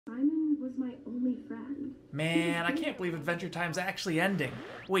Simon was my only friend. Man, I can't believe Adventure Time's actually ending.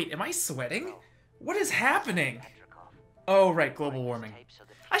 Wait, am I sweating? What is happening? Oh, right, global warming.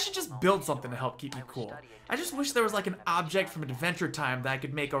 I should just build something to help keep me cool. I just wish there was like an object from Adventure Time that I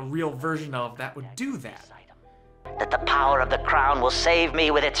could make a real version of that would do that. That the power of the crown will save me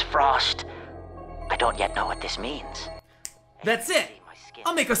with its frost. I don't yet know what this means. That's it!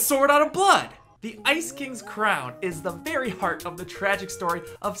 I'll make a sword out of blood! The Ice King's crown is the very heart of the tragic story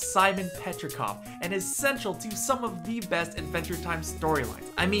of Simon Petrikov and is central to some of the best Adventure Time storylines.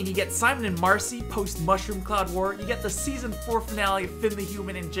 I mean, you get Simon and Marcy post Mushroom Cloud War, you get the season 4 finale of Finn the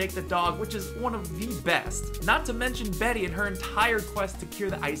Human and Jake the Dog, which is one of the best. Not to mention Betty and her entire quest to cure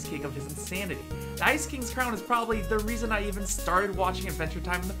the Ice King of his insanity. The Ice King's crown is probably the reason I even started watching Adventure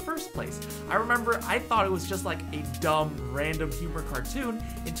Time in the first place. I remember I thought it was just like a dumb, random humor cartoon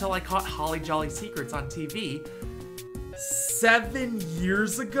until I caught Holly Jolly Secrets on TV 7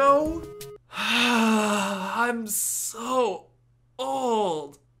 years ago? I'm so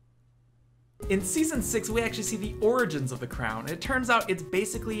old. In season 6, we actually see the origins of the crown. It turns out it's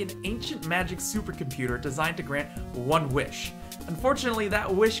basically an ancient magic supercomputer designed to grant one wish. Unfortunately,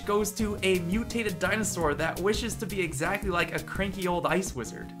 that wish goes to a mutated dinosaur that wishes to be exactly like a cranky old ice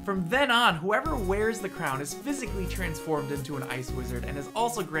wizard. From then on, whoever wears the crown is physically transformed into an ice wizard and is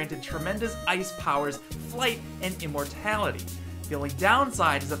also granted tremendous ice powers, flight, and immortality. The only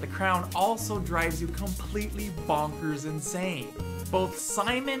downside is that the crown also drives you completely bonkers insane. Both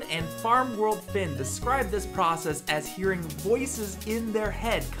Simon and Farm World Finn describe this process as hearing voices in their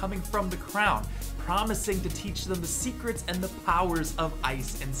head coming from the crown, promising to teach them the secrets and the powers of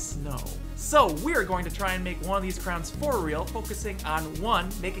ice and snow. So we're going to try and make one of these crowns for real, focusing on 1,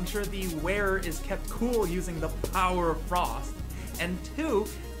 making sure the wearer is kept cool using the power of frost, and 2,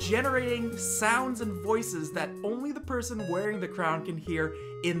 generating sounds and voices that only the person wearing the crown can hear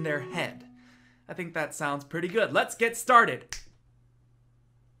in their head. I think that sounds pretty good. Let's get started.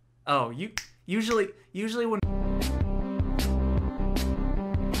 Oh, usually when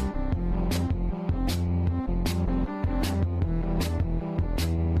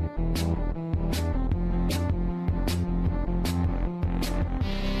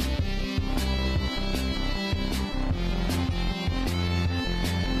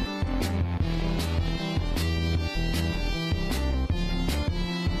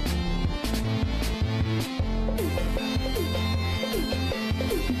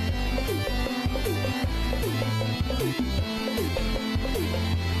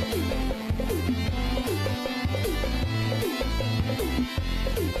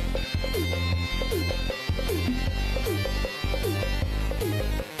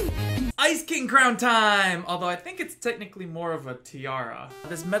Ice King crown time! Although I think it's technically more of a tiara.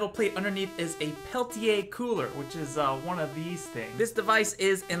 This metal plate underneath is a Peltier cooler, which is one of these things. This device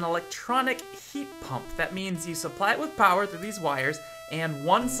is an electronic heat pump. That means you supply it with power through these wires, and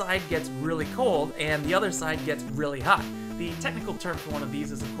one side gets really cold, and the other side gets really hot. The technical term for one of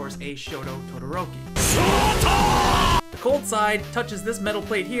these is, of course, a Shoto Todoroki. The cold side touches this metal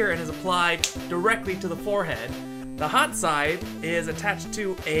plate here and is applied directly to the forehead. The hot side is attached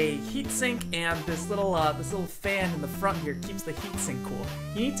to a heatsink, and this little fan in the front here keeps the heatsink cool.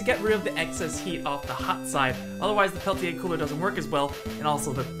 You need to get rid of the excess heat off the hot side, otherwise the Peltier cooler doesn't work as well, and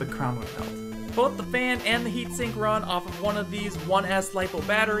also the crown would melt. Both the fan and the heatsink run off of one of these 1S LiPo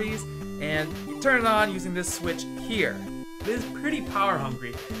batteries, and you turn it on using this switch here. It is pretty power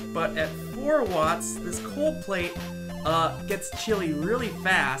hungry, but at 4 watts, this cold plate gets chilly really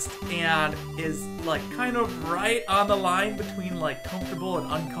fast and is like kind of right on the line between like comfortable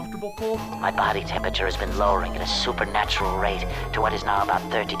and uncomfortable cold. My body temperature has been lowering at a supernatural rate to what is now about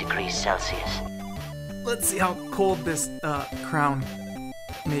 30 degrees Celsius. Let's see how cold this crown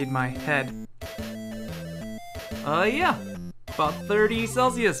made my head. Yeah, about 30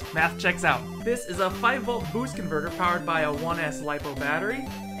 Celsius. Math checks out. This is a 5-volt boost converter powered by a 1S LiPo battery,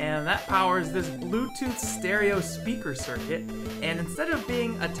 and that powers this Bluetooth stereo speaker circuit. And instead of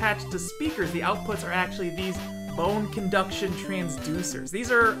being attached to speakers, the outputs are actually these bone conduction transducers.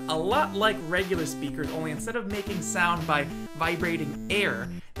 These are a lot like regular speakers, only instead of making sound by vibrating air,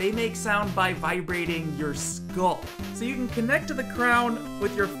 they make sound by vibrating your skull. So you can connect to the crown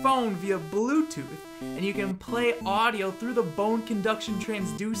with your phone via Bluetooth, and you can play audio through the bone conduction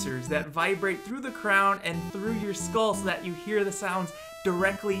transducers that vibrate through the crown and through your skull so that you hear the sounds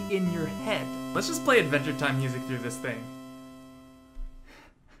directly in your head. Let's just play Adventure Time music through this thing.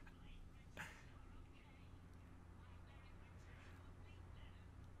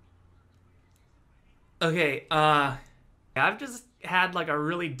 Okay, I've just had like a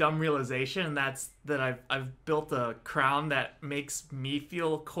really dumb realization, and that's that I've built a crown that makes me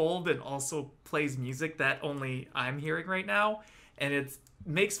feel cold and also plays music that only I'm hearing right now, and it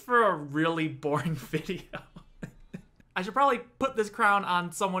makes for a really boring video. I should probably put this crown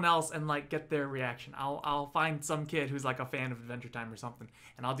on someone else and like get their reaction. I'll find some kid who's like a fan of Adventure Time or something,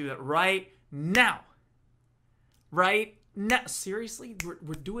 and I'll do that right now. Right now. Seriously?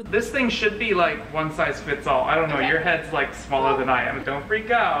 We're doing this thing should be like one size fits all. I don't know, your head's like smaller than I am. Don't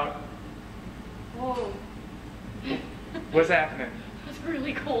freak out. Whoa. What's happening? It's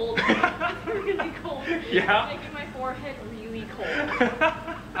really cold. Really cold. Yeah? It's making my forehead really cold.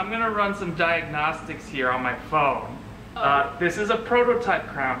 I'm gonna run some diagnostics here on my phone. This is a prototype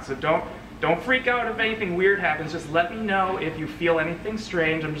crown, so don't freak out if anything weird happens. Just let me know if you feel anything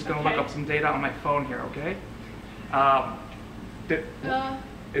strange. I'm just gonna look up some data on my phone here, okay? Do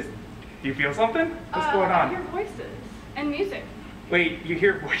you feel something? What's going on? I hear voices and music. Wait, you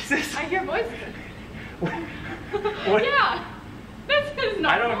hear voices? I hear voices. What? Yeah. This is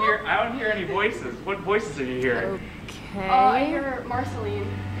normal. I don't hear any voices. What voices are you hearing? Okay. I hear Marceline.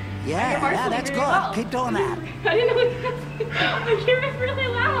 Yeah, that's good. Well. Keep doing that. I didn't know I hear it really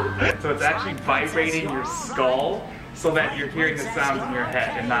loud. So it's actually vibrating your skull so that you're hearing the sounds in your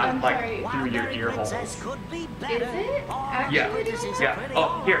head and not like through your ear holes. Is it? Actually? Yeah.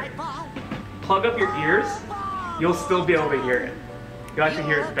 Oh, here. Plug up your ears. You'll still be able to hear it. You'll actually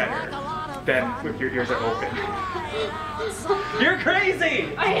hear it better than if your ears are open. You're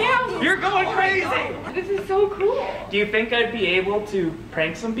crazy! I am! You're going crazy! This is so cool. Do you think I'd be able to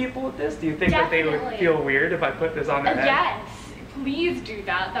prank some people with this? Do you think that they would feel weird if I put this on their head? Yes. Please do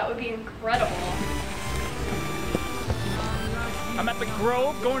that. That would be incredible. I'm at the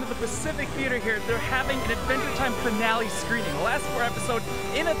Grove, going to the Pacific Theater here. They're having an Adventure Time finale screening. The last 4 episodes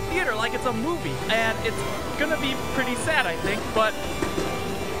in a theater like it's a movie. And it's gonna be pretty sad, I think, but...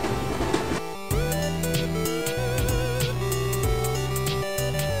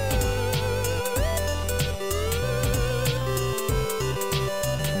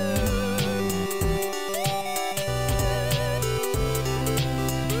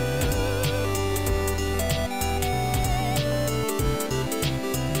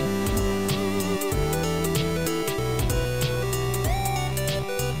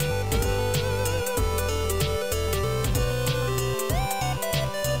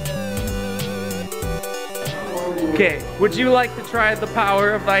 Okay, would you like to try the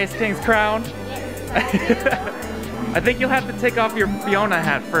power of the Ice King's crown? I think you'll have to take off your Fiona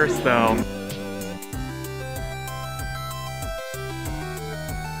hat first, though.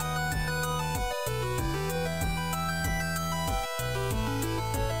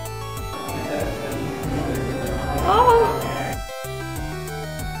 Oh!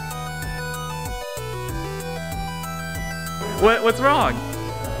 What's wrong?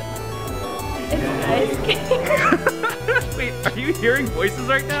 It's Ice King. Wait, are you hearing voices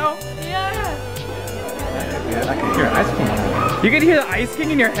right now? Yeah. I can hear Ice King. You can hear the Ice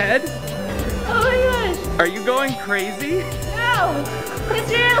King in your head? Oh my gosh. Are you going crazy? No! It's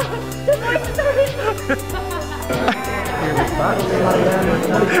real! The voices are real!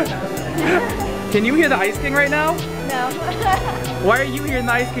 Can you hear the Ice King right now? No. Why are you hearing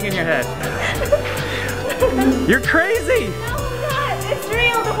the Ice King in your head? You're crazy! No, it's not! It's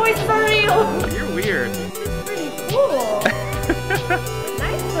real! The voices are real! You're weird. This is pretty cool.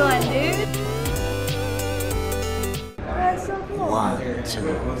 Nice one, dude. That's so cool. 1, 2,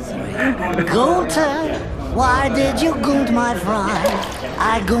 3. Gunter, why did you goont my fries?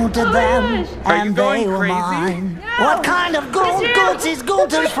 I goonted them and they were mine. No. What kind of goonts is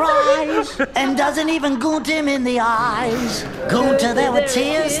Gunter's fries? And doesn't even goont him in the eyes. Gunter, there were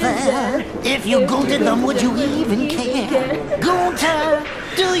tears there. If you goonted them, would you even care? Gunter,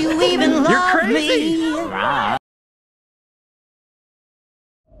 do you even love me?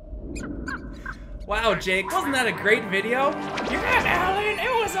 Wow, Jake, wasn't that a great video? Yeah, Alan,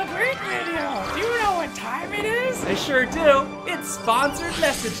 it was a great video. Do you know what time it is? I sure do. It's sponsored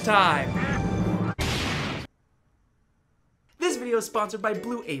message time. This video is sponsored by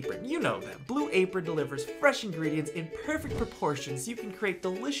Blue Apron. You know them. Blue Apron delivers fresh ingredients in perfect proportions so you can create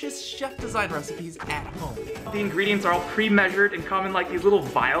delicious chef-designed recipes at home. The ingredients are all pre-measured and come in like these little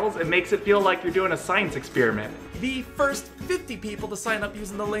vials. It makes it feel like you're doing a science experiment. The first 50 people to sign up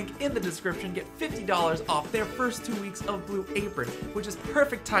using the link in the description get $50 off their first 2 weeks of Blue Apron, which is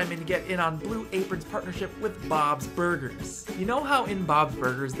perfect timing to get in on Blue Apron's partnership with Bob's Burgers. You know how in Bob's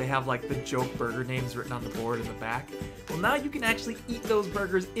Burgers they have like the joke burger names written on the board in the back? Well, now you can actually eat those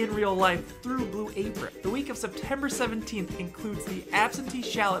burgers in real life through Blue Apron. The week of September 17th includes the absentee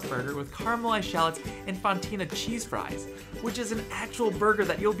shallot burger with caramelized shallots and Fontina cheese fries, which is an actual burger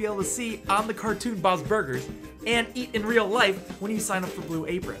that you'll be able to see on the cartoon Bob's Burgers and eat in real life when you sign up for Blue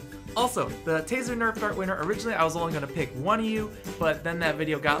Apron. Also, the Taser Nerf Dart winner, originally I was only going to pick one of you, but then that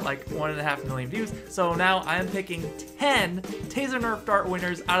video got like 1.5 million views, so now I am picking 10 Taser Nerf Dart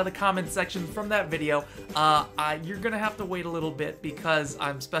winners out of the comments section from that video. You're going to have to wait a little bit because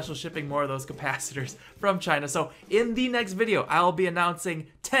I'm special shipping more of those capacitors from China, so in the next video, I'll be announcing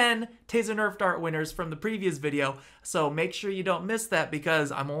 10 Taser Nerf Dart winners from the previous video, so make sure you don't miss that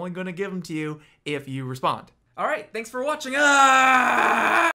because I'm only going to give them to you if you respond. Alright, thanks for watching.